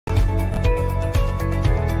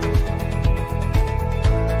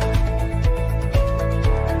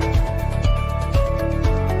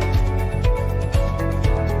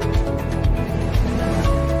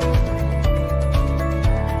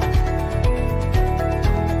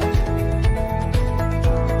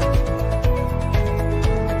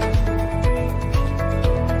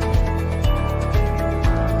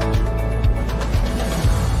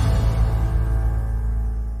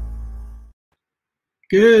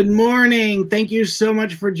Good morning. Thank you so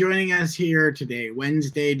much for joining us here today,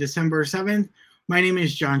 Wednesday, December 7th. My name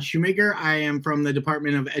is John Shoemaker. I am from the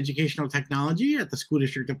Department of Educational Technology at the School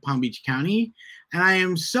District of Palm Beach County. And I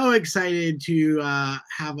am so excited to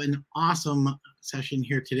have an awesome session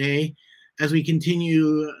here today as we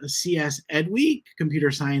continue CSEdWeek,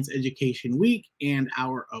 Computer Science Education Week, and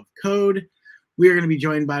Hour of Code. We are going to be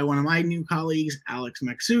joined by one of my new colleagues, Alex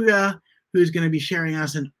Matsuga, who's going to be sharing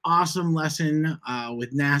us an awesome lesson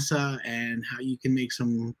with NASA and how you can make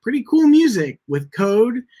some pretty cool music with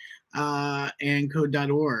code and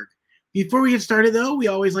code.org. Before we get started, though, we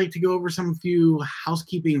always like to go over some few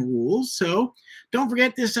housekeeping rules. So don't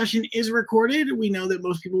forget this session is recorded. We know that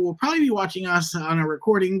most people will probably be watching us on a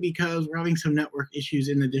recording because we're having some network issues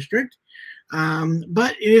in the district.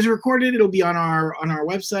 But it is recorded. It'll be on our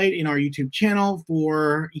website, in our YouTube channel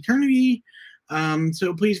for eternity.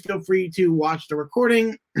 So please feel free to watch the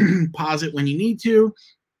recording, pause it when you need to,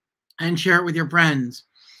 and share it with your friends.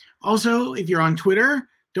 Also, if you're on Twitter,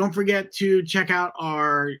 don't forget to check out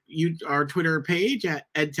our Twitter page at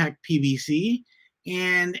EdTechPBC.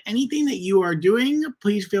 And anything that you are doing,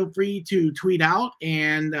 please feel free to tweet out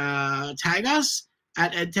and tag us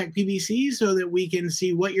at EdTechPBC so that we can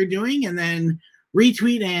see what you're doing and then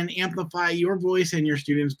retweet and amplify your voice and your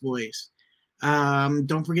students' voice.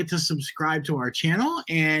 Don't forget to subscribe to our channel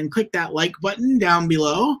and click that like button down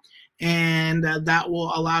below, and that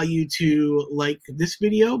will allow you to like this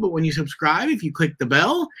video. But when you subscribe, if you click the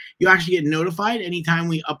bell, you actually get notified anytime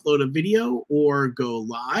we upload a video or go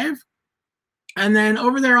live. And then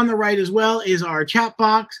over there on the right as well is our chat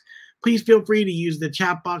box. Please feel free to use the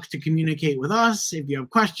chat box to communicate with us. If you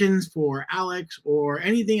have questions for Alex or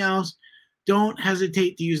anything else, don't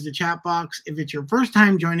hesitate to use the chat box. If it's your first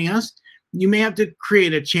time joining us, you may have to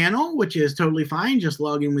create a channel, which is totally fine. Just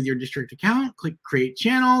log in with your district account, click create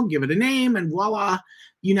channel, give it a name, and voila,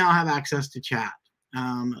 you now have access to chat.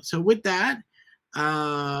 So with that,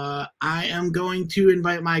 I am going to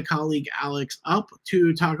invite my colleague Alex up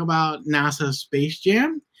to talk about NASA Space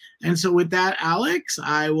Jam. And so with that, Alex,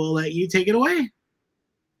 I will let you take it away.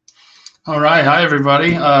 All right. Hi,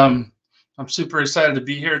 everybody. I'm super excited to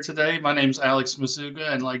be here today. My name's Alex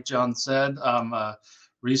Masuga, and like John said, I'm a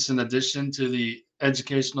recent addition to the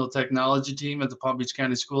educational technology team at the Palm Beach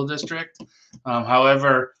County School District.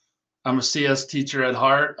 However, I'm a CS teacher at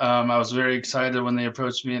heart. I was very excited when they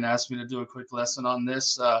approached me and asked me to do a quick lesson on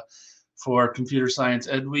this for Computer Science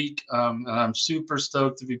Ed Week. And I'm super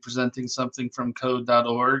stoked to be presenting something from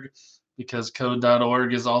code.org because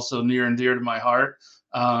code.org is also near and dear to my heart.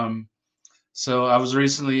 So I was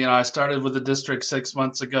recently, I started with the district 6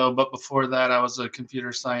 months ago, but before that I was a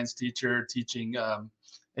computer science teacher teaching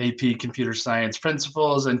AP Computer Science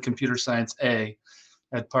Principles and Computer Science A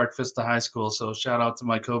at Park Vista High School. So shout out to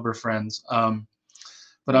my Cobra friends.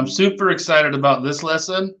 But I'm super excited about this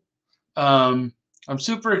lesson. I'm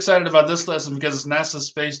super excited about this lesson because it's NASA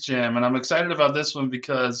Space Jam. And I'm excited about this one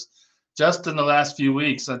because just in the last few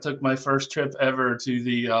weeks, I took my first trip ever to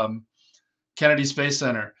the Kennedy Space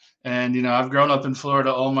Center. And, I've grown up in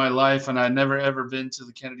Florida all my life, and I'd never, ever been to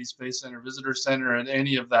the Kennedy Space Center Visitor Center and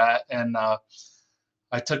any of that. And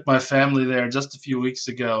I took my family there just a few weeks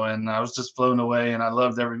ago, and I was just blown away, and I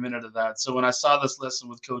loved every minute of that. So when I saw this lesson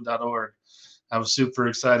with code.org, I was super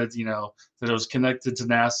excited, that it was connected to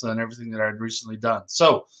NASA and everything that I'd recently done.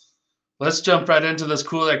 So let's jump right into this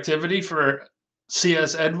cool activity for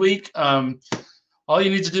CSEdWeek. All you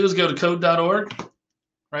need to do is go to code.org.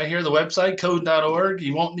 Right here, the website, code.org.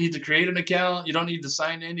 You won't need to create an account. You don't need to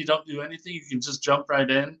sign in. You don't do anything. You can just jump right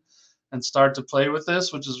in and start to play with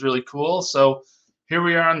this, which is really cool. So here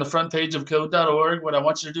we are on the front page of code.org. What I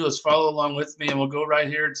want you to do is follow along with me, and we'll go right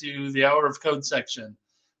here to the Hour of Code section.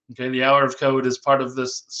 Okay, the Hour of Code is part of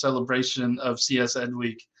this celebration of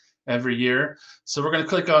CSEdWeek every year. So we're going to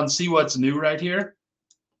click on See What's New right here.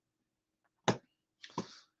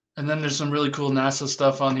 And then there's some really cool NASA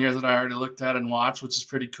stuff on here that I already looked at and watched, which is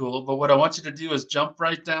pretty cool. But what I want you to do is jump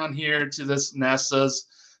right down here to this NASA's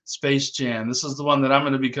Space Jam. This is the one that I'm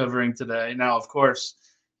going to be covering today. Now, of course,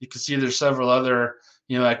 you can see there's several other,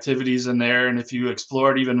 activities in there. And if you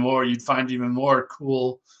explored even more, you'd find even more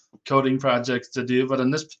cool coding projects to do. But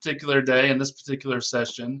in this particular day, in this particular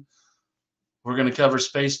session, we're going to cover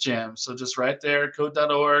Space Jam. So just right there,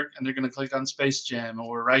 code.org, and they're going to click on Space Jam. And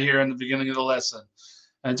we're right here in the beginning of the lesson.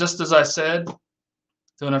 And just as I said,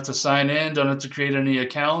 don't have to sign in, don't have to create any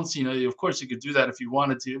accounts. Of course, you could do that if you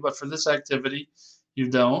wanted to, but for this activity, you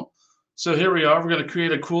don't. So here we are. We're going to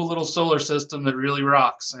create a cool little solar system that really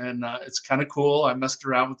rocks. And it's kind of cool. I messed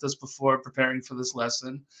around with this before preparing for this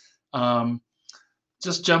lesson.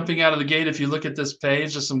 just jumping out of the gate, if you look at this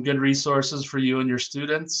page, there's some good resources for you and your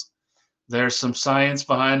students. There's some science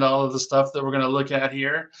behind all of the stuff that we're going to look at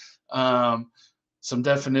here. Some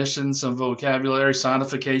definitions, some vocabulary,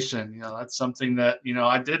 sonification. That's something that,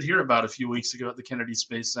 I did hear about a few weeks ago at the Kennedy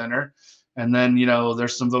Space Center. And then,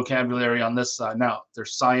 there's some vocabulary on this side. Now,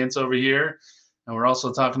 there's science over here, and we're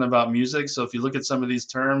also talking about music. So if you look at some of these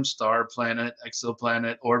terms, star, planet,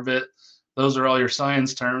 exoplanet, orbit, those are all your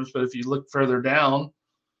science terms. But if you look further down,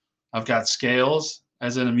 I've got scales,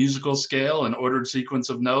 as in a musical scale, an ordered sequence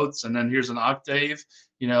of notes, and then here's an octave.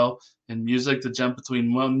 In music, the jump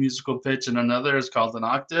between one musical pitch and another is called an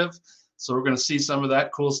octave. So we're going to see some of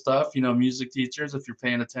that cool stuff, music teachers, if you're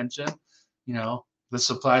paying attention. This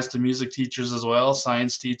applies to music teachers as well,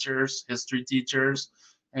 science teachers, history teachers,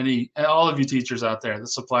 all of you teachers out there.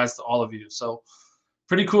 This applies to all of you. So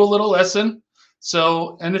pretty cool little lesson.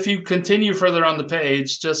 So, and if you continue further on the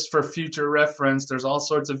page, just for future reference, there's all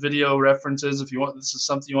sorts of video references. If you want, this is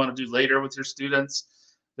something you want to do later with your students.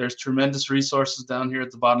 There's tremendous resources down here at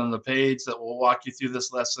the bottom of the page that will walk you through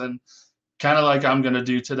this lesson, kind of like I'm going to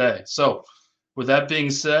do today. So with that being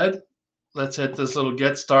said, let's hit this little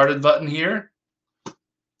get started button here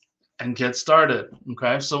and get started.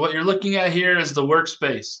 Okay, so what you're looking at here is the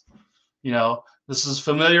workspace. This is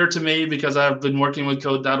familiar to me because I've been working with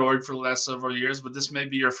code.org for the last several years, but this may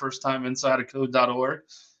be your first time inside of code.org.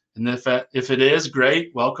 And if it is,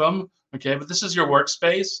 great, welcome. Okay, but this is your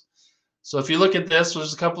workspace. So if you look at this,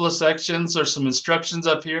 there's a couple of sections. There's some instructions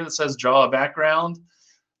up here that says draw a background.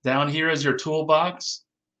 Down here is your toolbox,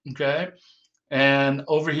 okay? And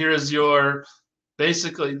over here is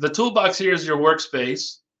basically, the toolbox here is your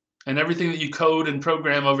workspace, and everything that you code and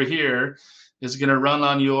program over here is going to run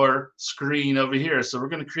on your screen over here. So we're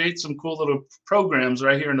going to create some cool little programs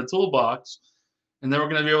right here in the toolbox, and then we're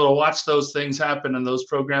going to be able to watch those things happen and those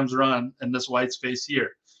programs run in this white space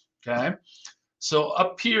here, okay? So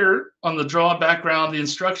up here on the draw background, the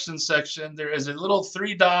instructions section, there is a little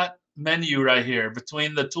 3-dot menu right here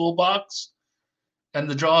between the toolbox and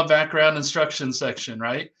the draw background instruction section,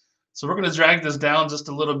 right? So we're going to drag this down just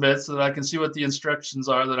a little bit so that I can see what the instructions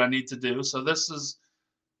are that I need to do. So this is,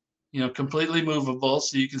 completely movable,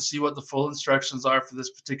 so you can see what the full instructions are for this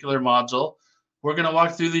particular module. We're going to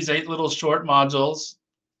walk through these 8 little short modules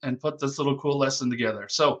and put this little cool lesson together.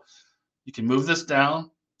 So you can move this down.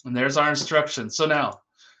 And there's our instructions. So now,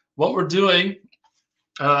 what we're doing,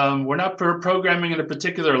 we're not programming in a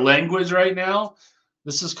particular language right now.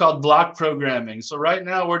 This is called block programming. So right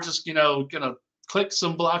now, we're just, going to click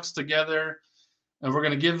some blocks together, and we're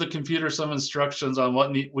going to give the computer some instructions on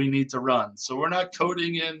what we need to run. So we're not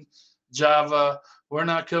coding in Java. We're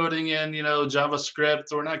not coding in,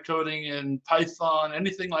 JavaScript. We're not coding in Python,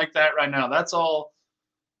 anything like that right now. That's all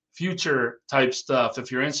future type stuff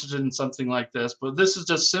if you're interested in something like this. But this is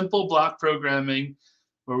just simple block programming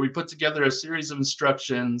where we put together a series of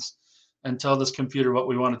instructions and tell this computer what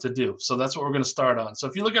we want it to do. So that's what we're going to start on. So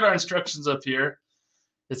if you look at our instructions up here,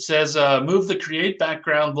 it says move the create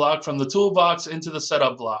background block from the toolbox into the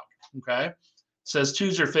setup block. Okay, it says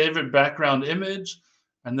choose your favorite background image,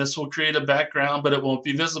 and this will create a background, but it won't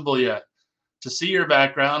be visible yet. To see your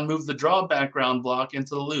background, move the draw background block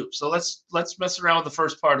into the loop. So let's mess around with the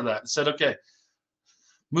first part of that. It said, okay,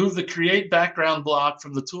 move the create background block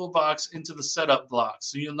from the toolbox into the setup block.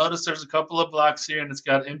 So you'll notice there's a couple of blocks here, and it's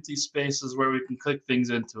got empty spaces where we can click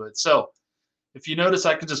things into it. So if you notice,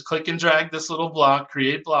 I can just click and drag this little block,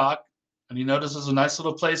 create block, and you notice there's a nice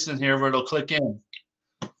little place in here where it'll click in.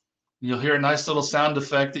 You'll hear a nice little sound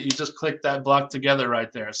effect that you just click that block together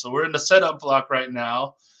right there. So we're in the setup block right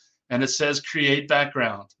now, and it says create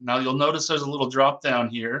background. Now you'll notice there's a little drop down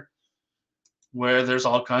here where there's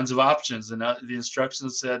all kinds of options, and the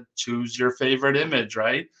instructions said choose your favorite image,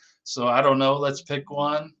 right? So I don't know, let's pick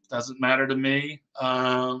one. Doesn't matter to me.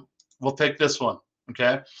 We'll pick this one,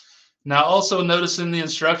 okay? Now also notice in the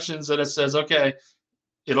instructions that it says, okay,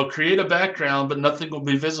 it'll create a background, but nothing will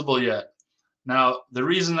be visible yet. Now, the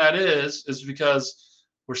reason that is because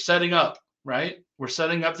we're setting up, right? We're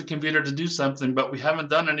setting up the computer to do something, but we haven't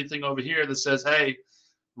done anything over here that says, hey,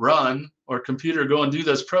 run, or computer, go and do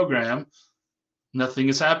this program. Nothing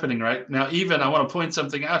is happening, right? Now, even I want to point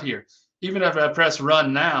something out here. Even if I press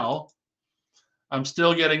run now, I'm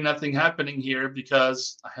still getting nothing happening here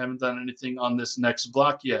because I haven't done anything on this next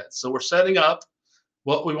block yet. So we're setting up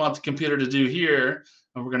what we want the computer to do here,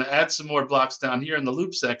 and we're going to add some more blocks down here in the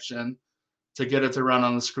loop section to get it to run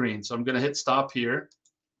on the screen. So I'm going to hit stop here.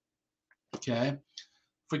 Okay.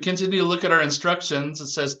 If we continue to look at our instructions, it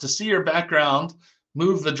says to see your background,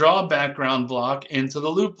 move the draw background block into the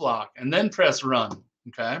loop block and then press run.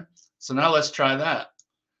 Okay. So now let's try that.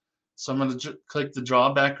 So I'm going to click the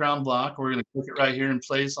draw background block. We're going to click it right here in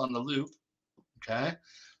place on the loop. Okay.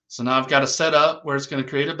 So now I've got a setup where it's going to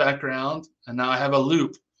create a background, and now I have a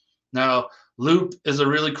loop. Now, loop is a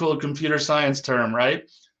really cool computer science term, right?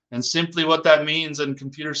 And simply what that means in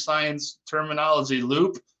computer science terminology,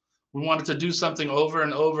 loop, we want it to do something over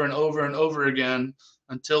and over and over and over again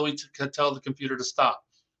until we can tell the computer to stop.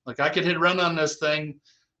 Like I could hit run on this thing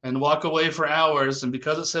and walk away for hours, and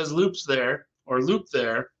because it says loops there or loop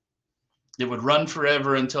there, it would run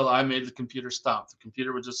forever until I made the computer stop. The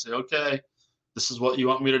computer would just say, okay, this is what you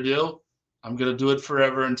want me to do. I'm going to do it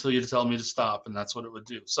forever until you tell me to stop, and that's what it would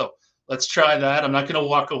do. So let's try that. I'm not going to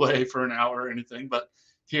walk away for an hour or anything, but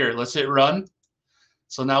here, let's hit run.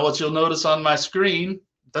 So now what you'll notice on my screen,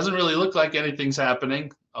 it doesn't really look like anything's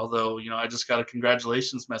happening, although, you know, I just got a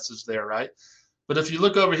congratulations message there, right? But if you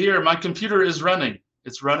look over here, my computer is running.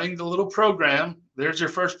 It's running the little program. There's your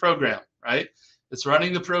first program, right? It's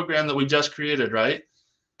running the program that we just created, right?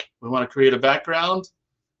 We want to create a background,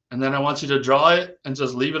 and then I want you to draw it and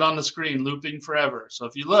just leave it on the screen looping forever. So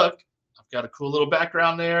if you look, I've got a cool little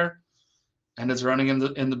background there, and it's running in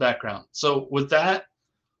the background. So with that,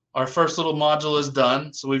 our first little module is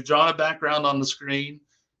done. So we've drawn a background on the screen,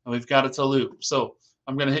 and we've got it to loop. So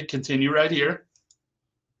I'm going to hit continue right here.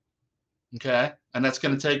 Okay, and that's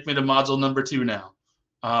going to take me to module number 2 now.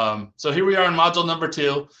 So here we are in module number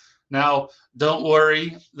 2. Now, don't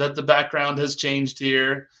worry that the background has changed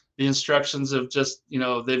here. The instructions have just, you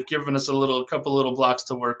know, they've given us a couple little blocks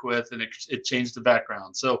to work with, and it changed the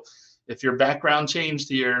background. So if your background changed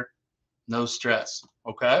here, no stress,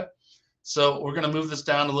 okay? So we're going to move this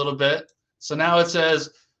down a little bit. So now it says,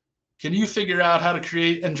 can you figure out how to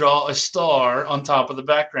create and draw a star on top of the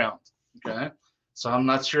background? Okay, so I'm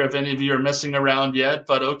not sure if any of you are messing around yet,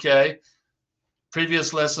 but okay.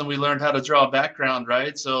 Previous lesson, we learned how to draw a background,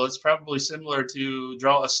 right? So it's probably similar to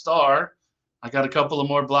draw a star. I got a couple of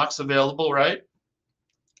more blocks available, right?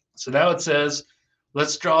 So now it says,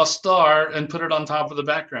 let's draw a star and put it on top of the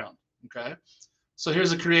background, okay? So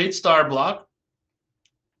here's a create star block.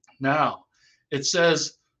 Now, it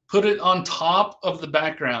says, put it on top of the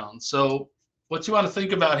background. So what you want to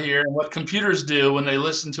think about here, and what computers do when they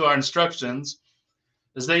listen to our instructions,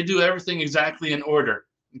 is they do everything exactly in order,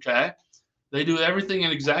 okay? They do everything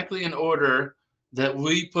exactly in order that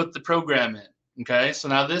we put the program in, okay? So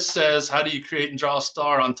now this says, how do you create and draw a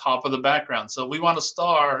star on top of the background? So we want a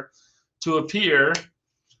star to appear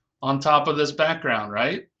on top of this background,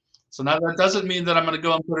 right? So now that doesn't mean that I'm going to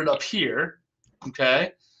go and put it up here,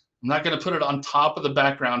 okay? I'm not going to put it on top of the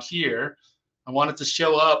background here. I want it to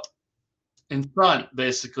show up in front,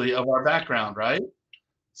 basically, of our background, right?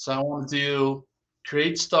 So I want to do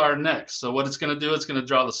create star next. So what it's going to do, it's going to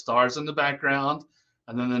draw the stars in the background,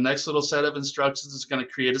 and then the next little set of instructions is going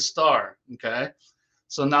to create a star, okay?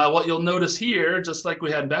 So now what you'll notice here, just like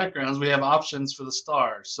we had backgrounds, we have options for the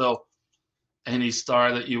stars. So any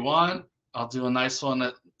star that you want, I'll do a nice one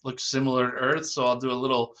that looks similar to Earth. So I'll do a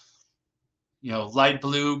little, you know, light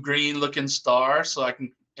blue, green looking star. So I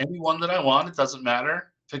can, any one that I want, it doesn't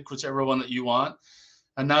matter. Pick whichever one that you want.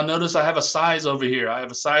 And now notice I have a size over here. I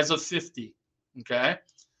have a size of 50. Okay.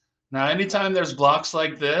 Now, anytime there's blocks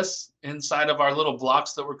like this inside of our little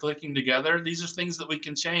blocks that we're clicking together, these are things that we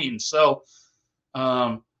can change. So,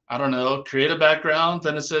 I don't know, create a background.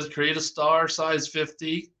 Then it says create a star size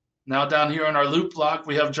 50. Now down here on our loop block,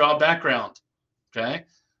 we have draw background. Okay.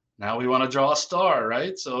 Now we want to draw a star,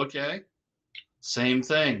 right? So, okay. Same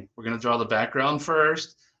thing. We're going to draw the background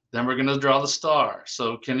first. Then we're going to draw the star.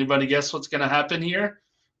 So can anybody guess what's going to happen here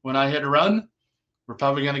when I hit run? We're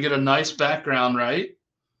probably going to get a nice background, right?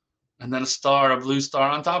 And then a star, a blue star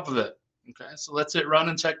on top of it. Okay, so let's hit run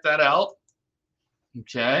and check that out.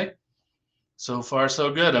 Okay, so far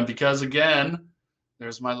so good. And because again,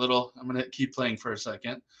 there's my little, I'm going to keep playing for a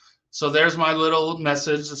second. So there's my little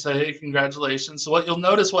message to say, hey, congratulations. So what you'll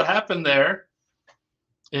notice what happened there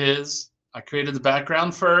is I created the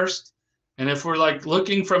background first. And if we're like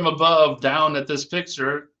looking from above down at this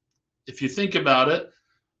picture, if you think about it,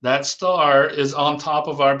 that star is on top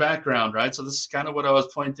of our background, right? So this is kind of what I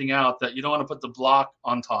was pointing out, that you don't want to put the block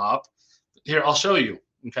on top. Here, I'll show you,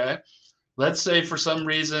 okay? Let's say for some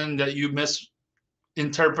reason that you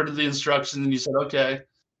misinterpreted the instructions and you said, okay,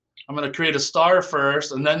 I'm going to create a star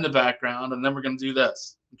first and then the background, and then we're going to do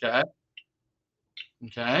this, okay?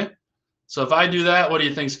 Okay? So if I do that, what do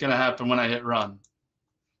you think is going to happen when I hit run?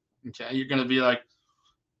 Okay, you're going to be like,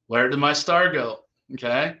 where did my star go?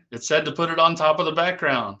 Okay, it said to put it on top of the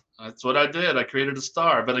background. That's what I did. I created a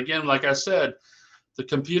star. But again, like I said, the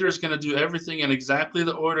computer is going to do everything in exactly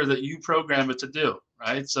the order that you program it to do,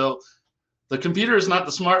 right? So The computer is not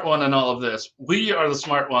the smart one in all of this. We are the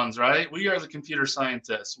smart ones, right? We are the computer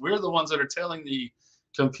scientists. We're the ones that are telling the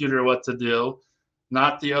computer what to do,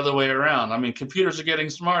 not the other way around. I mean, computers are getting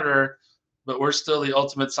smarter, but we're still the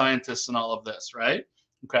ultimate scientists in all of this, right?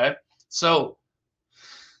 Okay. So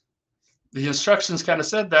the instructions kind of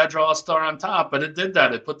said that, draw a star on top, but it did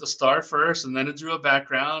that. It put the star first, and then it drew a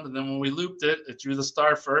background. And then when we looped it, it drew the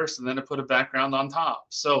star first, and then it put a background on top.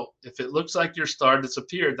 So if it looks like your star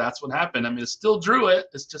disappeared, that's what happened. I mean, it still drew it.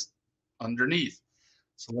 It's just underneath.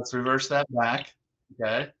 So let's reverse that back.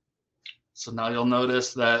 Okay. So now you'll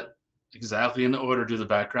notice that exactly in the order, do the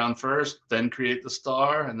background first, then create the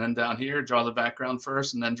star, and then down here, draw the background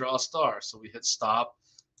first, and then draw a star. So we hit stop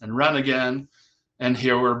and run again, and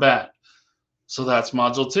here we're back. So that's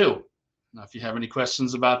module 2. Now, if you have any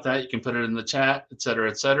questions about that, you can put it in the chat, et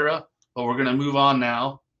cetera, but we're going to move on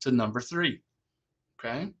now to number 3.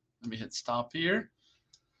 Okay, let me hit stop here.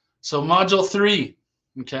 So module 3,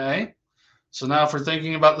 okay. So now if we're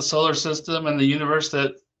thinking about the solar system and the universe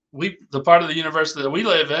that the part of the universe that we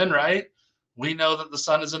live in, right? We know that the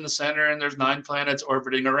sun is in the center and there's 9 planets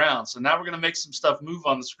orbiting around. So now we're going to make some stuff move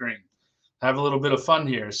on the screen. Have a little bit of fun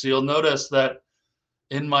here. So you'll notice that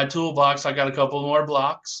in my toolbox, I got a couple more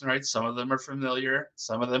blocks, right? Some of them are familiar.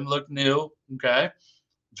 Some of them look new, okay?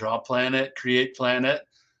 Draw planet, create planet.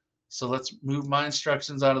 So let's move my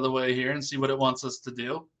instructions out of the way here and see what it wants us to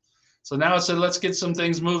do. So now it said, let's get some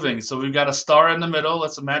things moving. So we've got a star in the middle.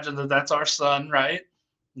 Let's imagine that that's our sun, right?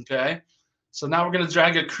 Okay. So now we're going to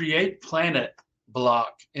drag a create planet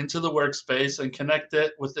block into the workspace and connect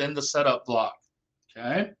it within the setup block.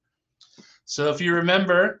 Okay. So if you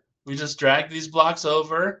remember, we just drag these blocks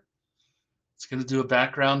over. It's going to do a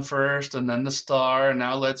background first and then the star. And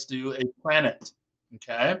now let's do a planet.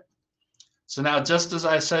 Okay. So now, just as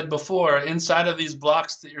I said before, inside of these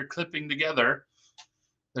blocks that you're clipping together,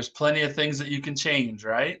 there's plenty of things that you can change,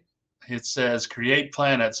 right? It says create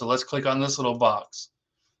planet. So let's click on this little box.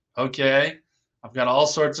 Okay. I've got all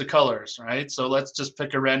sorts of colors, right? So let's just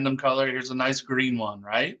pick a random color. Here's a nice green one,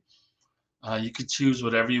 right? You could choose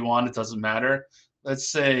whatever you want. It doesn't matter. Let's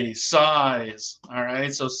say size. All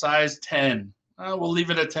right. So size 10. We'll leave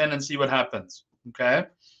it at 10 and see what happens. Okay.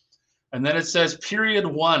 And then it says period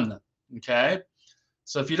 1. Okay.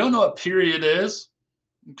 So if you don't know what period is,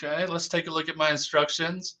 okay, let's take a look at my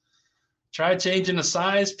instructions. Try changing the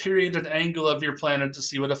size, period, and angle of your planet to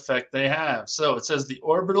see what effect they have. So it says the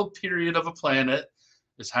orbital period of a planet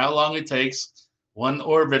is how long it takes one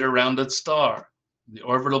orbit around its star. The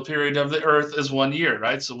orbital period of the Earth is 1 year,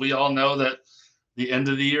 right? So we all know that the end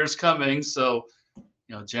of the year is coming. So,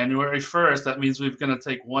 January 1st, that means we're going to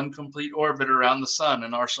take one complete orbit around the sun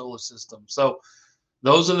in our solar system. So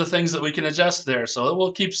those are the things that we can adjust there. So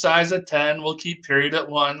we'll keep size at 10. We'll keep period at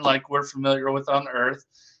 1 like we're familiar with on Earth.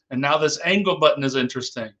 And now this angle button is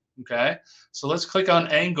interesting, okay? So let's click on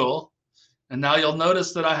angle. And now you'll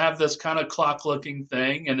notice that I have this kind of clock looking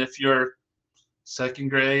thing. And if you're 2nd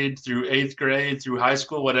grade through 8th grade through high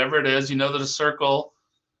school, whatever it is, you know that a circle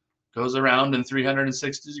goes around in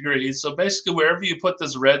 360 degrees. So basically wherever you put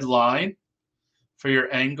this red line for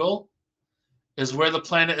your angle is where the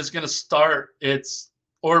planet is going to start its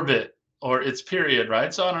orbit or its period,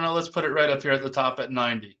 right? So I don't know, let's put it right up here at the top at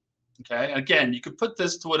 90. Okay, again, you could put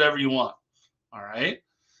this to whatever you want. All right,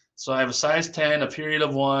 so I have a size 10, a period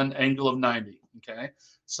of 1, angle of 90. Okay,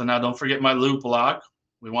 so now don't forget my loop block.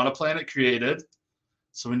 We want a planet created,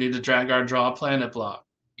 so we need to drag our draw planet block.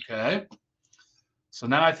 Okay, so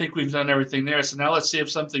now I think we've done everything there. So now let's see if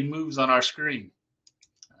something moves on our screen.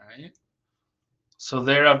 All right, so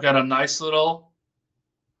there I've got a nice little,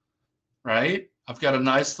 right? I've got a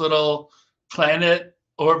nice little planet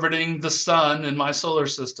orbiting the sun in my solar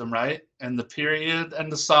system, right? And the period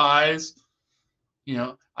and the size,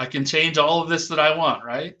 I can change all of this that I want,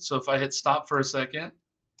 right? So if I hit stop for a second,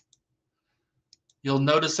 you'll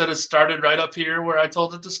notice that it started right up here where I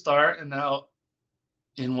told it to start. And now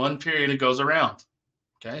in one period, it goes around.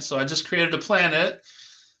 Okay, so I just created a planet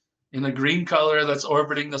in a green color that's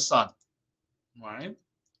orbiting the sun. All right,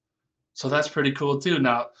 so that's pretty cool too.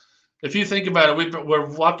 Now, if you think about it, we're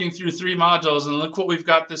walking through 3 modules and look what we've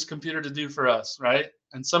got this computer to do for us, right?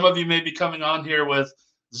 And some of you may be coming on here with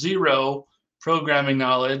 0 programming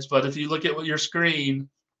knowledge, but if you look at your screen,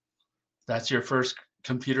 that's your first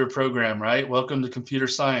computer program, right? Welcome to computer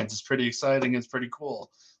science. It's pretty exciting. It's pretty cool.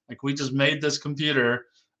 Like we just made this computer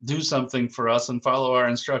do something for us and follow our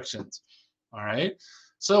instructions. All right.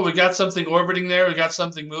 So we got something orbiting there. We got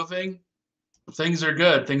something moving. Things are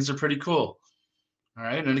good. Things are pretty cool. All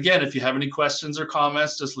right. And again, if you have any questions or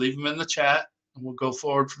comments, just leave them in the chat and we'll go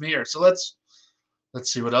forward from here. So let's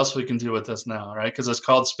Let's see what else we can do with this now, right? Because it's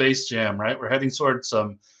called Space Jam, right? We're heading towards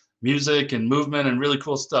some music and movement and really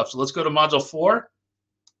cool stuff. So let's go to module 4.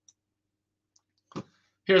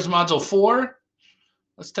 Here's module 4.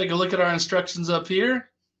 Let's take a look at our instructions up here.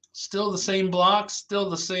 Still the same blocks, still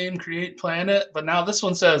the same create planet, but now this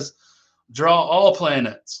one says draw all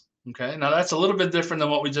planets. Okay, now that's a little bit different than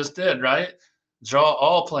what we just did, right? Draw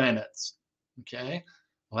all planets. Okay,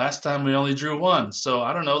 last time we only drew one, so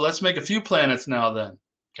I don't know, let's make a few planets now then.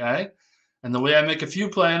 Okay, and the way I make a few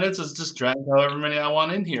planets is just drag however many I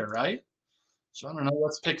want in here, right? So I don't know,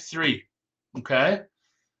 let's pick 3. Okay,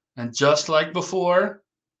 and just like before,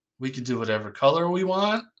 we can do whatever color we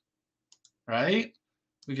want, right?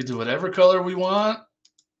 We could do whatever color we want,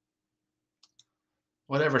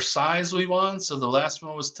 whatever size we want. So the last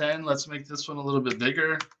one was 10. Let's make this one a little bit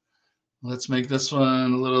bigger. Let's make this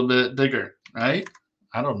one a little bit bigger, right?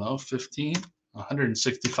 I don't know, 15,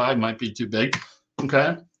 165 might be too big.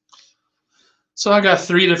 Okay. So I got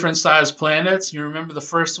 3 different size planets. You remember the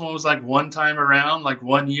first one was like one time around, like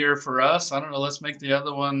 1 year for us. I don't know. Let's make the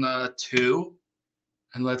other one 2.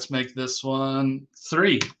 And let's make this one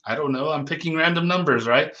 3. I don't know. I'm picking random numbers,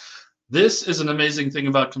 right? This is an amazing thing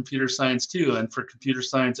about computer science too, and for Computer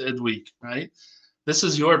Science Ed Week, right? This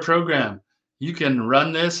is your program. You can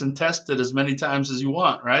run this and test it as many times as you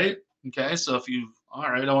want, right? Okay, so if you,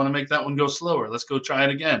 all right, I want to make that one go slower. Let's go try it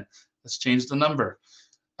again. Let's change the number.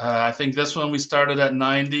 I think this one we started at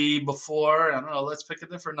 90 before. I don't know, let's pick a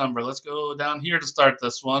different number. Let's go down here to start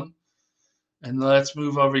this one. And let's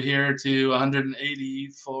move over here to 180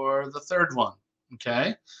 for the third one,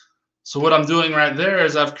 okay? So what I'm doing right there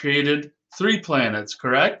is I've created 3 planets,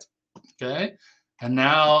 correct? Okay, and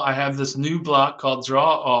now I have this new block called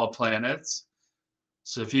Draw All Planets.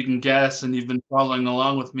 So if you can guess, and you've been following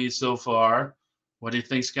along with me so far, what do you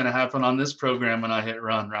think is going to happen on this program when I hit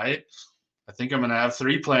run, right? I think I'm going to have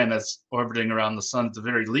 3 planets orbiting around the sun at the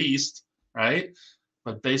very least, right?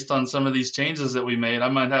 But based on some of these changes that we made, I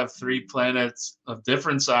might have 3 planets of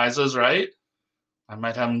different sizes, right? I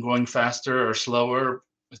might have them going faster or slower,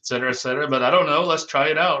 et cetera, but I don't know. Let's try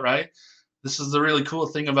it out, right? This is the really cool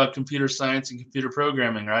thing about computer science and computer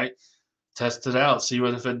programming, right? Test it out, see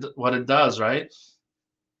what it does, right?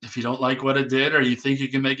 If you don't like what it did or you think you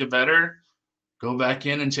can make it better, go back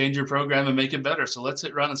in and change your program and make it better. So let's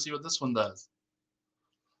hit run and see what this one does.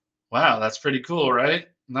 Wow, that's pretty cool, right?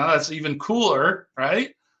 Now that's even cooler,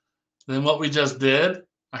 right, than what we just did.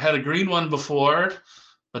 I had a green one before,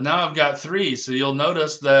 but now I've got 3. So you'll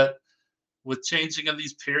notice that with changing of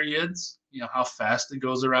these periods, you know, how fast it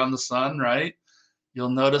goes around the sun, right? You'll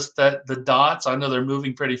notice that the dots, I know they're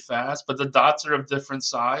moving pretty fast, but the dots are of different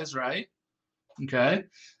size, right? Okay.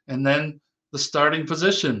 And then the starting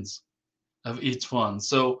positions of each one.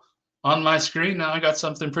 So on my screen now, I got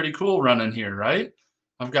something pretty cool running here, right?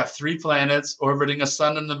 I've got 3 planets orbiting a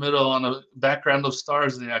sun in the middle on a background of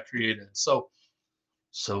stars that I created. So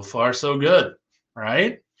far, so good,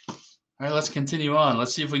 right? All right, let's continue on.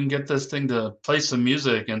 Let's see if we can get this thing to play some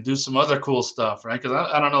music and do some other cool stuff, right? Because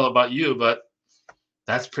I don't know about you, but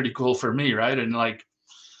that's pretty cool for me, right? And like,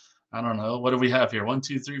 I don't know, what do we have here? 1,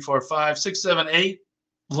 2, 3, 4, 5, 6, 7, 8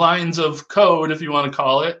 lines of code, if you want to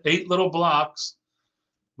call it, 8 little blocks.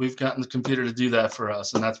 We've gotten the computer to do that for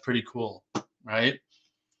us, and that's pretty cool, right?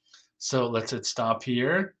 So let's hit stop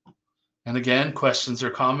here. And again, questions or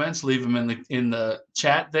comments, leave them in the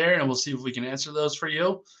chat there, and we'll see if we can answer those for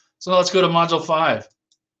you. So now let's go to module 5.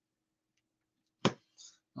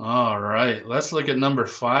 All right, let's look at number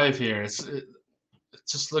 5 here. It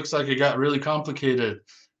just looks like it got really complicated,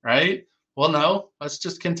 right? Well, no, let's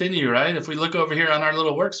just continue, right? If we look over here on our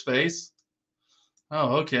little workspace,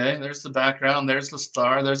 oh, okay, there's the background, there's the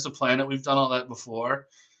star, there's the planet. We've done all that before.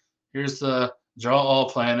 Here's the draw all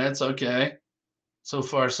planets. Okay, so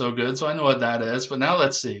far so good. So I know what that is, but now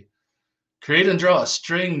let's see. Create and draw a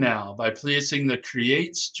string now by placing the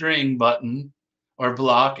create string button or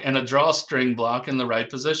block and a draw string block in the right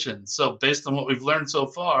position. So based on what we've learned so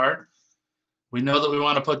far, we know that we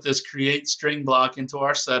want to put this create string block into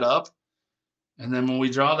our setup. And then when we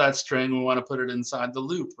draw that string, we want to put it inside the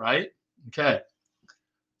loop, right? Okay.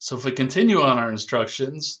 So if we continue on our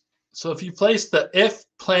instructions, so if you place the if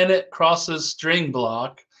planet crosses string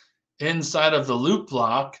block inside of the loop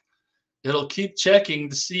block, it'll keep checking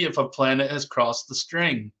to see if a planet has crossed the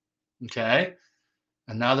string, okay?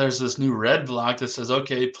 And now there's this new red block that says,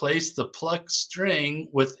 okay, place the pluck string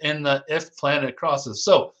within the if planet crosses.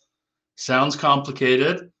 So sounds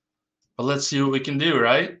complicated, but let's see what we can do,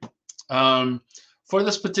 right? For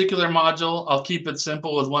this particular module, I'll keep it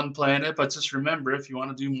simple with 1 planet, but just remember, if you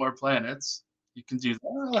want to do more planets, you can do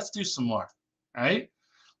that. Let's do some more, right?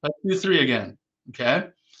 Let's do 3 again. Okay.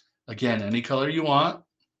 Again, any color you want.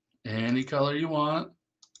 Any color you want.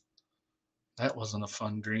 That wasn't a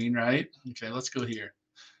fun green, right? Okay, let's go here.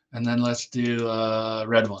 And then let's do a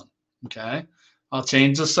red one. Okay. I'll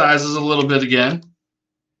change the sizes a little bit again.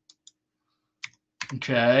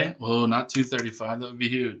 Okay. Whoa, not 235. That would be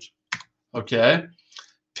huge. Okay.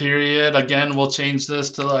 Period. Again, we'll change this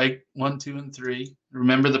to like 1, 2, and 3.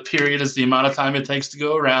 Remember, the period is the amount of time it takes to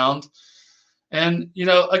go around. And, you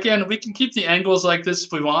know, again, we can keep the angles like this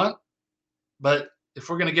if we want, but if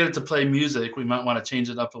we're going to get it to play music, we might want to change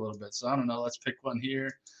it up a little bit. So I don't know. Let's pick one here.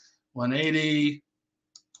 180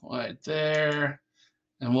 right there.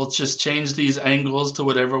 And we'll just change these angles to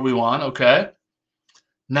whatever we want. Okay.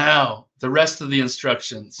 Now, the rest of the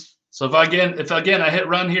instructions. So if again I hit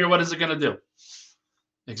run here, what is it going to do?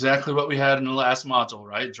 Exactly what we had in the last module,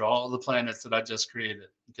 right? Draw all the planets that I just created.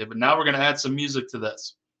 Okay, but now we're going to add some music to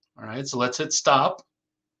this. All right, so let's hit stop.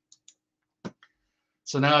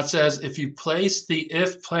 So now it says if you place the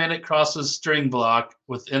if planet crosses string block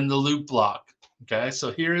within the loop block. Okay,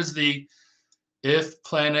 so here is the if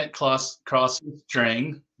planet crosses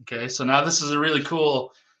string. Okay, so now this is a really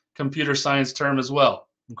cool computer science term as well.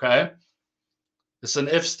 Okay, it's an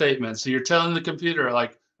if statement. So you're telling the computer,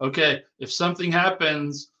 like, okay, if something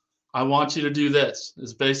happens, I want you to do this,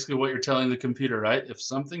 is basically what you're telling the computer, right? If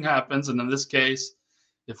something happens, and in this case,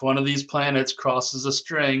 if one of these planets crosses a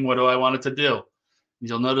string, what do I want it to do?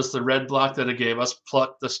 You'll notice the red block that it gave us,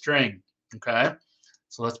 pluck the string, okay?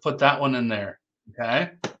 So let's put that one in there,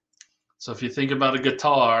 okay? So if you think about a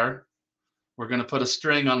guitar, we're going to put a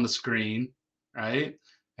string on the screen, right?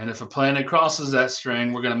 And if a planet crosses that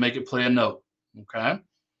string, we're going to make it play a note, okay?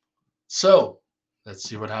 So let's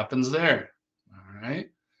see what happens there, all right?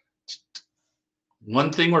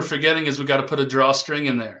 One thing we're forgetting is we got to put a drawstring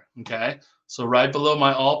in there, okay? So right below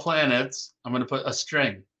my all planets, I'm going to put a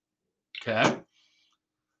string, okay?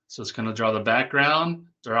 So it's going to draw the background,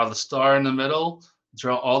 draw the star in the middle,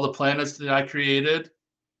 draw all the planets that I created,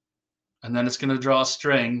 and then it's going to draw a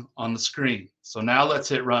string on the screen. So now let's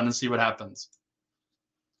hit run and see what happens.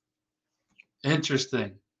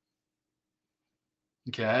 Interesting.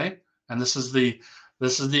 Okay, and this is the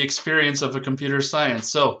experience of a computer science.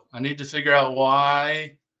 So I need to figure out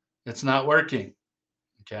why it's not working.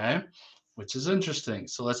 Okay, which is interesting.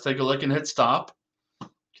 So let's take a look and hit stop.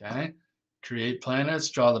 Okay, create planets,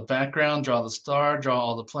 draw the background, draw the star, draw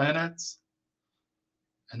all the planets,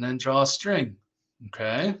 and then draw a string.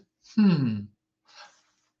 Okay.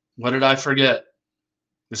 What did I forget?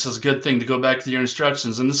 This is a good thing to go back to your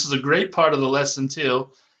instructions. And this is a great part of the lesson too.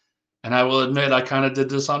 And I will admit, I kind of did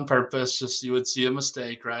this on purpose, just so you would see a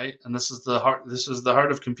mistake, right? And this is the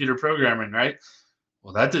heart of computer programming, right?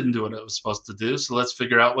 Well, that didn't do what it was supposed to do. So let's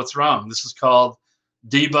figure out what's wrong. This is called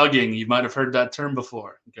debugging. You might have heard that term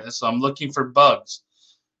before. Okay, so I'm looking for bugs.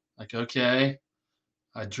 Like, okay,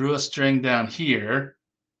 I drew a string down here.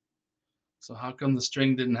 So how come the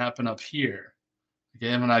string didn't happen up here?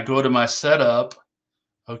 Okay, when I go to my setup,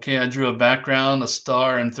 okay, I drew a background, a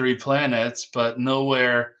star, and 3 planets, but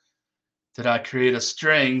nowhere did I create a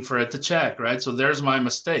string for it to check, right? So there's my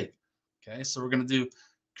mistake. Okay, so we're going to do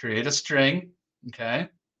create a string, okay?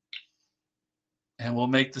 And we'll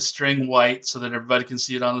make the string white so that everybody can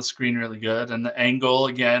see it on the screen really good. And the angle,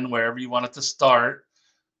 again, wherever you want it to start,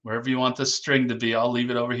 wherever you want the string to be, I'll leave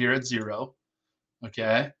it over here at 0,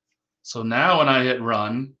 okay? So now when I hit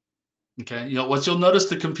run, okay, you know, what you'll notice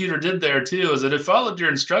the computer did there too is that it followed your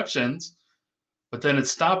instructions, but then it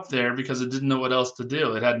stopped there because it didn't know what else to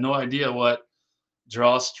do. It had no idea what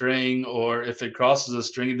draw string, or if it crosses a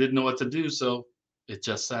string, it didn't know what to do, so it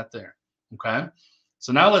just sat there, okay?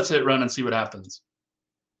 So now let's hit run and see what happens.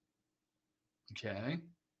 Okay.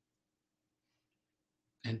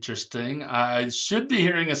 Interesting. I should be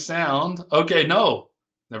hearing a sound. Okay, no,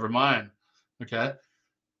 never mind. Okay,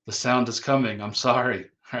 the sound is coming. I'm sorry,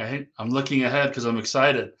 right? I'm looking ahead because I'm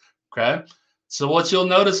excited, okay? So what you'll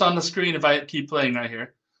notice on the screen, if I keep playing right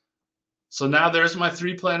here, so now there's my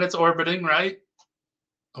 3 planets orbiting, right?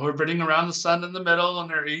 Orbiting around the sun in the middle, and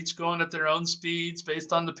they're each going at their own speeds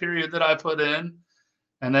based on the period that I put in.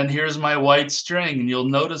 And then here's my white string, and you'll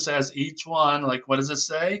notice as each one, like, what does it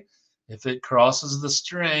say? If it crosses the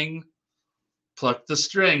string, pluck the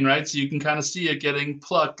string, right? So you can kind of see it getting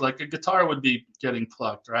plucked like a guitar would be getting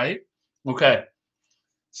plucked, right? Okay.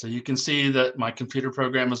 So you can see that my computer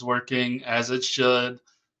program is working as it should.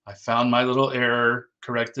 I found my little error,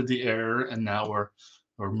 corrected the error, and now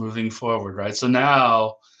we're moving forward, right? So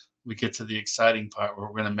now we get to the exciting part where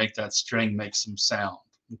we're going to make that string make some sound,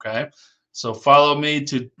 okay? So follow me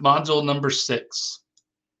to module number 6.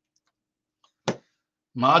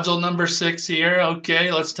 Module number 6 here.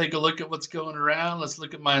 Okay, let's take a look at what's going around. Let's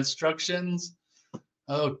look at my instructions.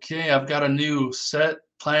 Okay, I've got a new set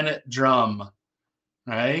planet drum,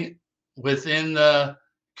 right? Within the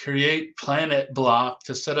create planet block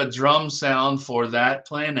to set a drum sound for that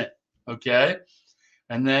planet, okay?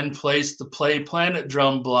 And then place the play planet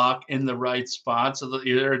drum block in the right spot so that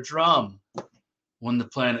you hear a drum when the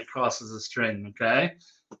planet crosses a string, okay?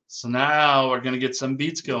 So now we're gonna get some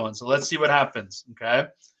beats going. So let's see what happens, okay?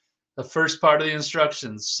 The first part of the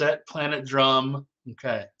instructions, set planet drum.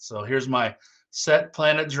 Okay, so here's my set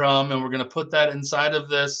planet drum, and we're gonna put that inside of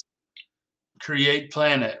this create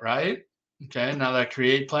planet, right? Okay, now that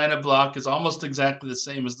create planet block is almost exactly the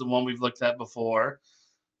same as the one we've looked at before,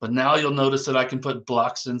 but now you'll notice that I can put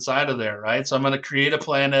blocks inside of there, right? So I'm gonna create a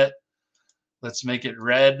planet. Let's make it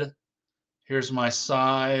red. Here's my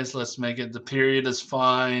size. Let's make it, the period is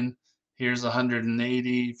fine. Here's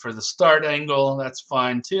 180 for the start angle. That's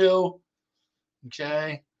fine too.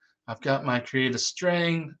 Okay. I've got my create a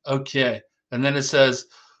string. Okay. And then it says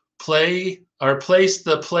play or place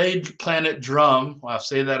the play planet drum. Well, I'll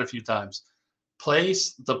say that a few times.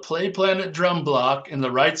 Place the play planet drum block in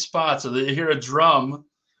the right spot so that you hear a drum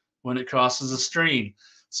when it crosses a string.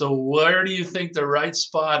 So where do you think the right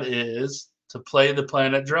spot is to play the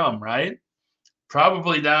planet drum, right?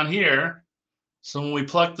 Probably down here. So when we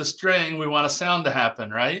pluck the string, we want a sound to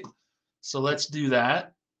happen, right? So let's do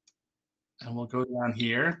that. And we'll go down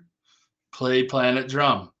here, play planet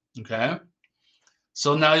drum, okay?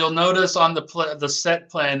 So now you'll notice on the set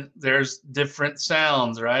plan, there's different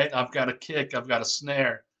sounds, right? I've got a kick, I've got a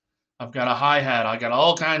snare, I've got a hi-hat, I got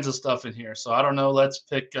all kinds of stuff in here. So I don't know, let's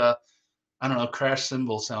pick, I don't know, crash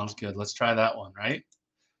cymbal sounds good. Let's try that one, right?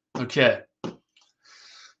 Okay.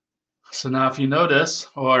 So now if you notice,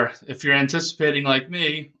 or if you're anticipating like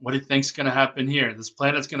me, what do you think's gonna happen here? This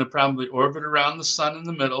planet's gonna probably orbit around the sun in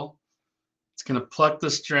the middle. It's gonna pluck the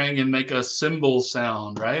string and make a cymbal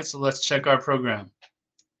sound, right? So let's check our program.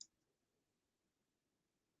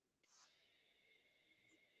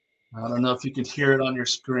 I don't know if you can hear it on your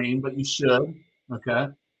screen, but you should, okay?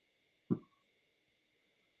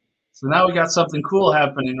 So now we got something cool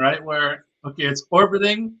happening, right? Where, okay, it's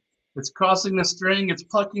orbiting, it's crossing the string, it's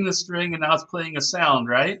plucking the string, and now it's playing a sound,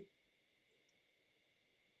 right?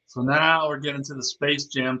 So now we're getting to the Space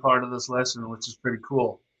Jam part of this lesson, which is pretty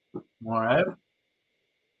cool. All right.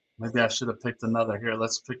 Maybe I should have picked another here.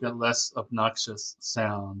 Let's pick a less obnoxious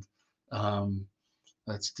sound.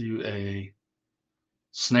 Let's do a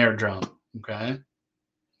snare drum. Okay.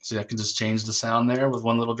 See, I can just change the sound there with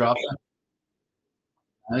one little drop.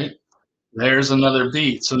 Right. There's another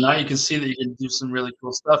beat. So now you can see that you can do some really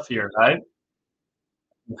cool stuff here, right?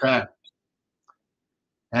 Okay.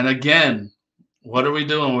 And again, what are we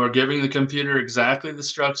doing? We're giving the computer exactly the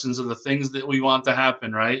instructions of the things that we want to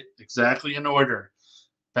happen, right? Exactly in order.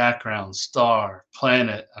 Background, star,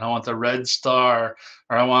 planet. And I want the red star,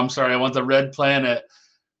 or I'm sorry, I want the red planet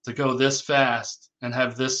to go this fast and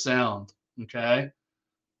have this sound, okay?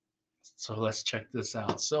 So let's check this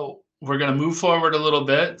out. So we're gonna move forward a little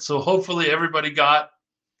bit. So hopefully everybody got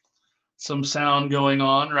some sound going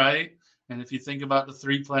on, right? And if you think about the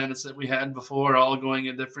 3 planets that we had before, all going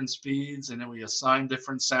at different speeds, and then we assign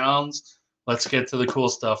different sounds, let's get to the cool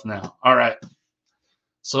stuff now. All right.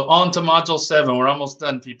 So on to module 7. We're almost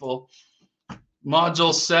done, people.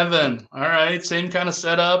 Module 7. All right, same kind of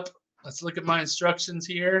setup. Let's look at my instructions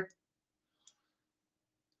here.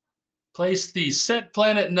 Place the set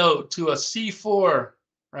planet note to a C4,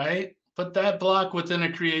 right? Put that block within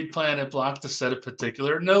a create planet block to set a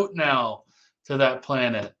particular note now to that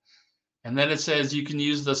planet. And then it says you can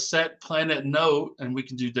use the set planet note, and we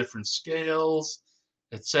can do different scales,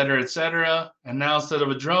 et cetera, et cetera. And now instead of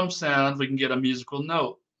a drum sound, we can get a musical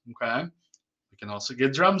note, okay? We can also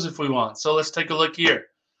get drums if we want. So let's take a look here.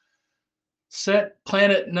 Set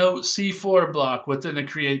planet note C4 block within a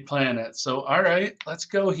create planet. So, all right, let's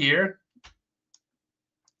go here.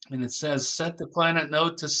 And it says set the planet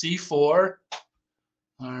note to C4.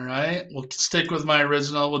 All right, we'll stick with my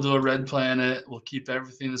original. We'll do a red planet. We'll keep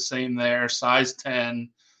everything the same there. Size 10,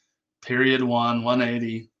 period 1,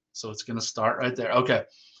 180. So it's going to start right there. Okay.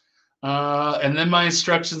 And then my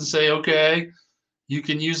instructions say, okay, you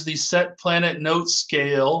can use the set planet note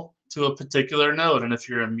scale to a particular note. And if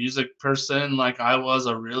you're a music person like I was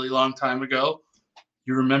a really long time ago,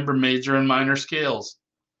 you remember major and minor scales.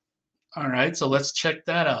 All right, so let's check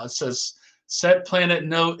that out. It says set planet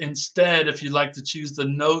note instead if you'd like to choose the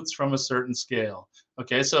notes from a certain scale.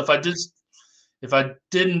 Okay, so if I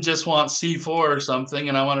didn't just want C4 or something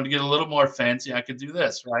and I wanted to get a little more fancy, I could do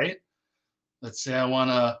this, right? Let's say I want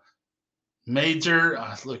to major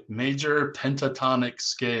pentatonic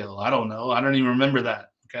scale. I don't know. I don't even remember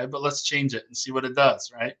that. Okay, but let's change it and see what it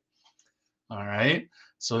does, right? All right.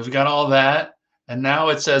 So we've got all that. And now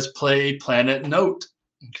it says play planet note.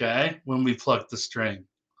 Okay, when we pluck the string.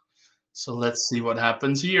 So let's see what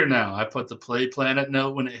happens here now. I put the play planet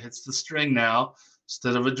note when it hits the string now.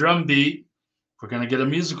 Instead of a drum beat, we're going to get a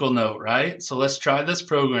musical note, right? So let's try this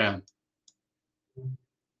program.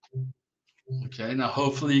 Okay, now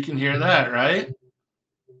hopefully you can hear that, right?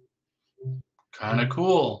 Kind of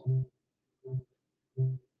cool,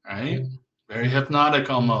 right? Very hypnotic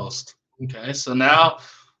almost. Okay, so now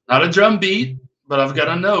not a drum beat, but I've got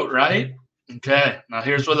a note, right? Okay, now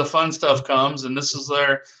here's where the fun stuff comes, and this is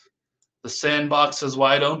where the sandbox is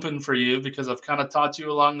wide open for you because I've kind of taught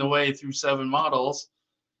you along the way through 7 models.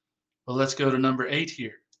 But let's go to number 8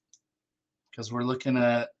 here because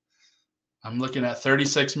I'm looking at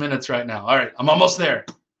 36 minutes right now. All right, I'm almost there.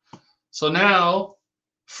 So now,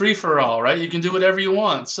 free for all, right? You can do whatever you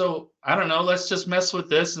want. So I don't know, let's just mess with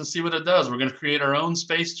this and see what it does. We're going to create our own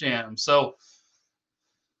Space Jam. So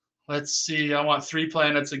let's see, I want 3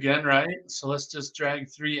 planets again, right? So let's just drag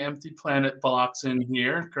 3 empty planet blocks in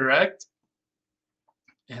here, correct?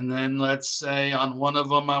 And then let's say on one of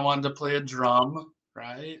them, I wanted to play a drum,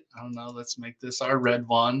 right? I don't know, let's make this our red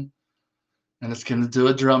one. And it's going to do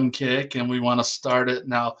a drum kick, and we want to start it.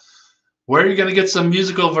 Now, where you're going to get some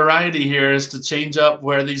musical variety here is to change up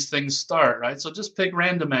where these things start, right? So just pick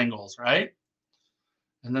random angles, right?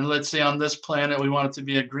 And then let's say on this planet, we want it to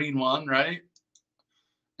be a green one, right?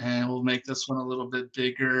 And we'll make this one a little bit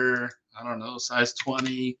bigger. I don't know, size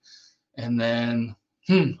 20. And then,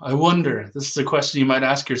 I wonder, this is a question you might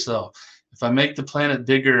ask yourself. If I make the planet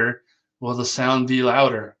bigger, will the sound be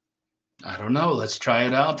louder? I don't know. Let's try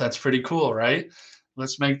it out. That's pretty cool, right?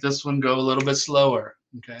 Let's make this one go a little bit slower.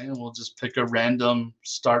 Okay. And we'll just pick a random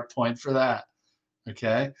start point for that.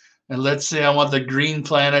 Okay. And let's say I want the green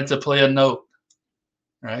planet to play a note,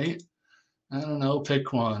 right? I don't know.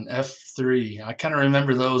 Pick one. F3. I kind of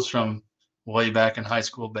remember those from way back in high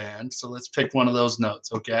school band. So let's pick one of those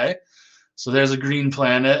notes. Okay. So there's a green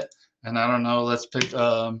planet. And I don't know. Let's pick,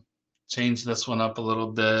 change this one up a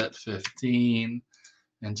little bit. 15.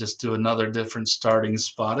 And just do another different starting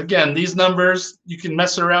spot. Again, these numbers you can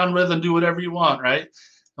mess around with and do whatever you want, right?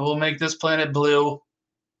 And we'll make this planet blue,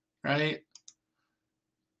 right?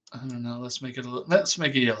 I don't know. Let's make it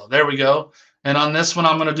yellow. There we go. And on this one,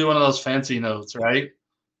 I'm going to do one of those fancy notes, right?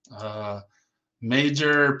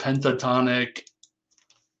 Major pentatonic.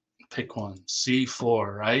 Pick one.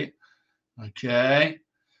 C4, right? Okay.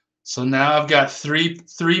 So now I've got three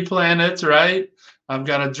planets, right? I've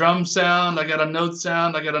got a drum sound, I got a note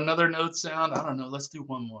sound, I got another note sound. I don't know. Let's do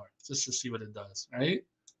one more just to see what it does, right?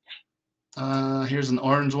 Here's an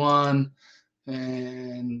orange one,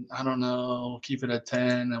 and I don't know, keep it at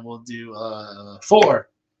 10, and we'll do 4,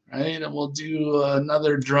 right? And we'll do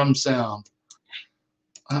another drum sound.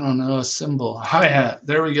 I don't know, a cymbal, hi-hat.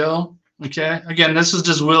 There we go. Okay. Again, this is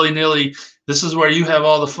just willy-nilly. This is where you have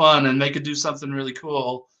all the fun and they could do something really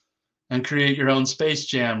cool and create your own Space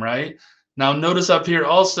Jam, right? Now, notice up here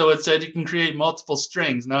also it said you can create multiple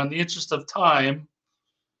strings. Now, in the interest of time,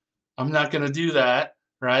 I'm not going to do that,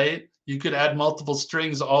 right? You could add multiple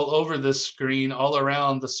strings all over this screen, all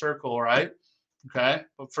around the circle, right? Okay,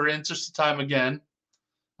 but for interest of time, again,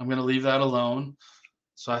 I'm going to leave that alone.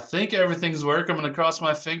 So I think everything's working. I'm going to cross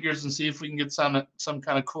my fingers and see if we can get some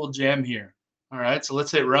kind of cool jam here. All right, so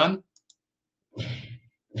let's hit run.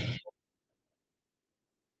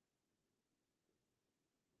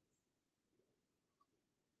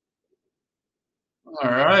 All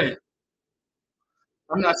right.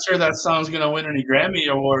 I'm not sure that song's gonna win any Grammy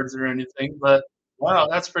awards or anything, but wow,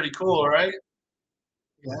 that's pretty cool, right?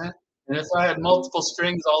 Yeah. And if I had multiple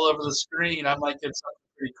strings all over the screen, I might get something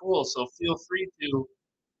pretty cool. So feel free to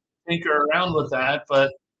tinker around with that.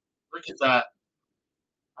 But look at that.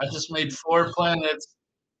 I just made 4 planets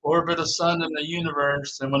orbit a sun in the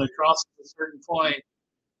universe, and when it crosses a certain point,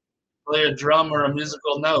 play a drum or a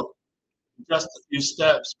musical note. Just a few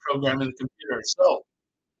steps programming the computer. So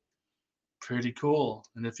pretty cool.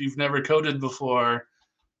 And if you've never coded before,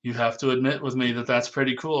 you have to admit with me that that's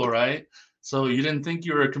pretty cool, right? So you didn't think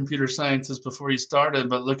you were a computer scientist before you started,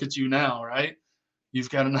 but look at you now, right? You've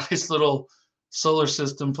got a nice little solar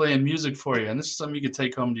system playing music for you. And this is something you could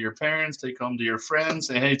take home to your parents, take home to your friends,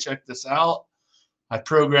 say, hey, check this out. I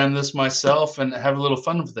programmed this myself and have a little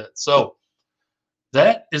fun with it. So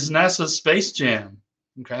that is NASA's Space Jam.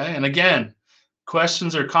 Okay. And again,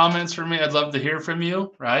 questions or comments for me, I'd love to hear from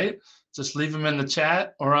you, right? Just leave them in the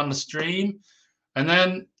chat or on the stream. And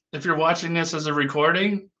then if you're watching this as a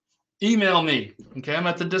recording, email me. Okay, I'm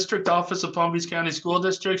at the district office of Palm Beach County School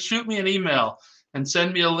District. Shoot me an email and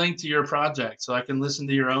send me a link to your project so I can listen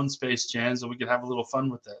to your own Space Jams and we can have a little fun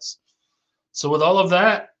with this. So with all of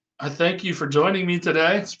that, I thank you for joining me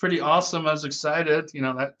today. It's pretty awesome. I was excited. You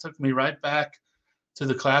know, that took me right back to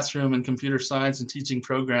the classroom and computer science and teaching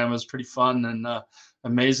program. It was pretty fun and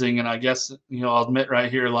amazing. And I guess, you know, I'll admit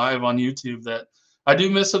right here live on YouTube that I do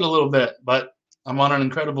miss it a little bit, but I'm on an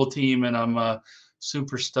incredible team and I'm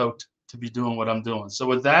super stoked to be doing what I'm doing. So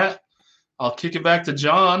with that, I'll kick it back to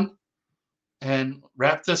John and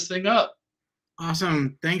wrap this thing up.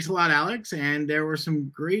 Awesome. Thanks a lot, Alex. And there were some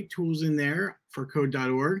great tools in there for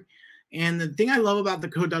code.org. And the thing I love about the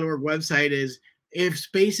code.org website is if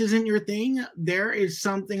space isn't your thing, there is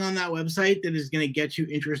something on that website that is going to get you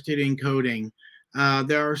interested in coding.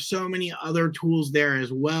 There are so many other tools there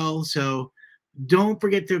as well. So don't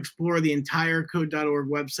forget to explore the entire code.org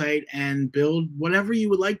website and build whatever you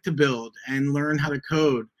would like to build and learn how to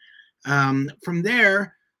code. From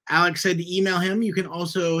there, Alex said to email him. You can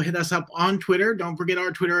also hit us up on Twitter. Don't forget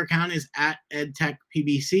our Twitter account is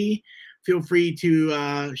 @EdTechPBC. Feel free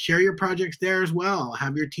to share your projects there as well.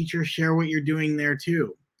 Have your teachers share what you're doing there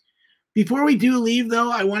too. Before we do leave,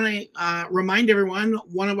 though, I want to remind everyone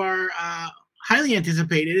one of our highly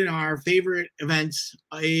anticipated and our favorite events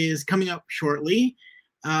is coming up shortly.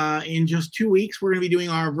 In just 2 weeks, we're going to be doing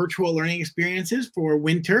our virtual learning experiences for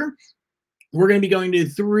winter. We're going to be going to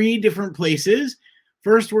 3 different places.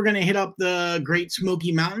 First, we're going to hit up the Great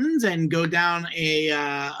Smoky Mountains and go down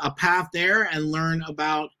a path there and learn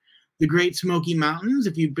about the Great Smoky Mountains.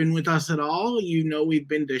 If you've been with us at all, you know we've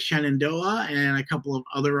been to Shenandoah and a couple of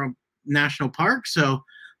other national parks. So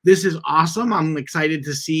this is awesome. I'm excited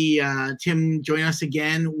to see Tim join us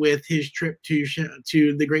again with his trip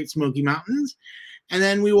to the Great Smoky Mountains. And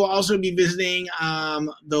then we will also be visiting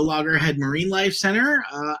the Loggerhead Marine Life Center.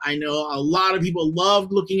 I know a lot of people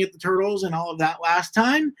loved looking at the turtles and all of that last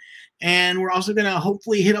time. And we're also going to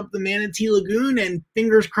hopefully hit up the Manatee Lagoon. And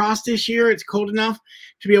fingers crossed this year, it's cold enough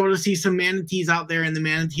to be able to see some manatees out there in the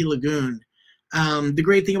Manatee Lagoon. The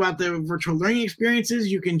great thing about the virtual learning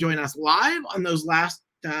experiences, you can join us live on those last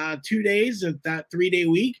 2 days of that 3-day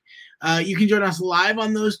week. You can join us live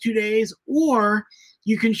on those 2 days, or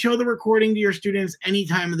you can show the recording to your students any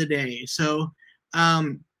time of the day. So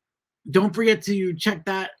don't forget to check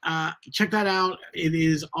that out. It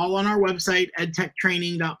is all on our website,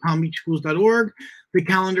 edtechtraining.palmbeachschools.org. The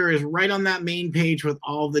calendar is right on that main page with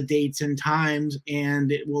all the dates and times,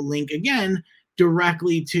 and it will link again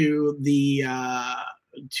directly to the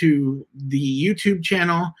YouTube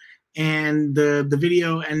channel and the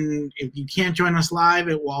video. And if you can't join us live,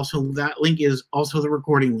 it will also, that link is also the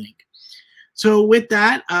recording link. So with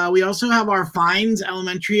that, we also have our Fines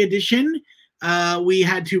Elementary Edition. We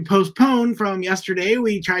had to postpone from yesterday.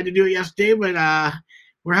 We tried to do it yesterday, but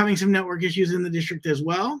we're having some network issues in the district as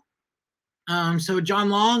well. So John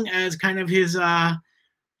Long, as kind of his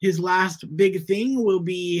last big thing, will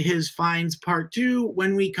be his Fines Part 2.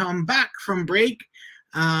 When we come back from break,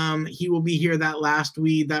 he will be here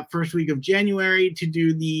that first week of January to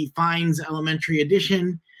do the Fines Elementary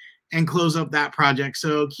Edition and close up that project.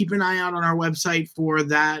 So keep an eye out on our website for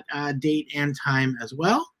that date and time as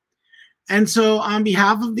well. And so on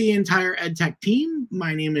behalf of the entire EdTech team,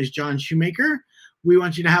 my name is John Shoemaker. We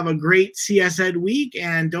want you to have a great CSEd week.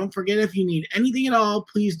 And don't forget, if you need anything at all,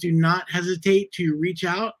 please do not hesitate to reach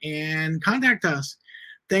out and contact us.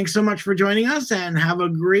 Thanks so much for joining us and have a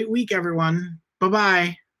great week, everyone.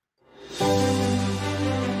 Bye-bye.